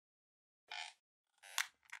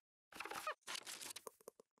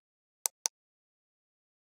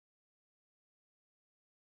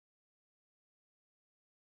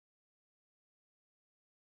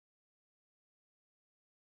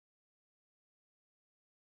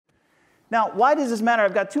Now, why does this matter?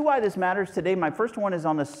 I've got two why this matters today. My first one is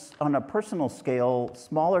on a personal scale,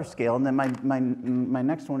 smaller scale, and then my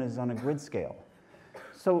next one is on a grid scale.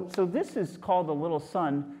 So this is called the little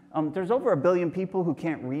sun. There's over 1 billion people who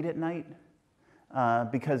can't read at night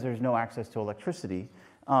because there's no access to electricity.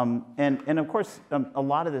 And of course, a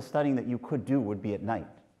lot of the studying that you could do would be at night,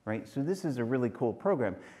 right? So this is a really cool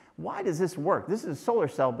program. Why does this work? This is a solar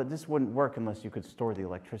cell, but this wouldn't work unless you could store the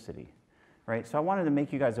electricity. Right? So I wanted to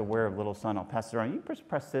make you guys aware of Little Sun. I'll pass it around. You just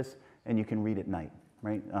press this, and you can read at night.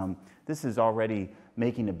 Right? This is already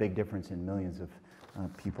making a big difference in millions of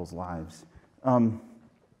people's lives.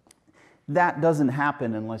 That doesn't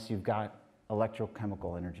happen unless you've got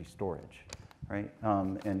electrochemical energy storage. Right?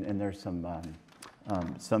 And there's some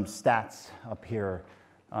stats up here.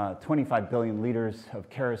 25 billion liters of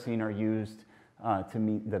kerosene are used to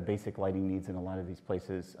meet the basic lighting needs in a lot of these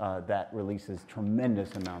places. That releases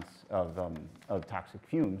tremendous amounts of toxic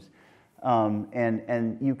fumes,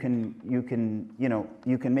 and you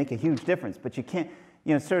can make a huge difference, but you can't.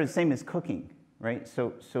 It's sort of the same as cooking, right?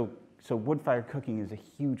 So wood-fired cooking is a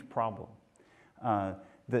huge problem. So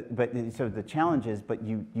the challenge is, but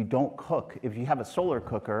you don't cook. If you have a solar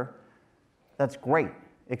cooker, that's great,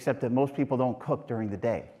 except that most people don't cook during the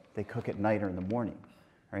day. They cook at night or in the morning,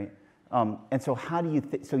 right? And so how do you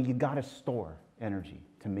so you got to store energy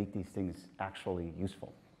to make these things actually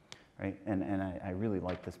useful, right? And I really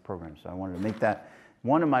like this program, so I wanted to make that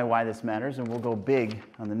one of my why this matters, and we'll go big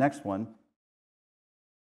on the next one.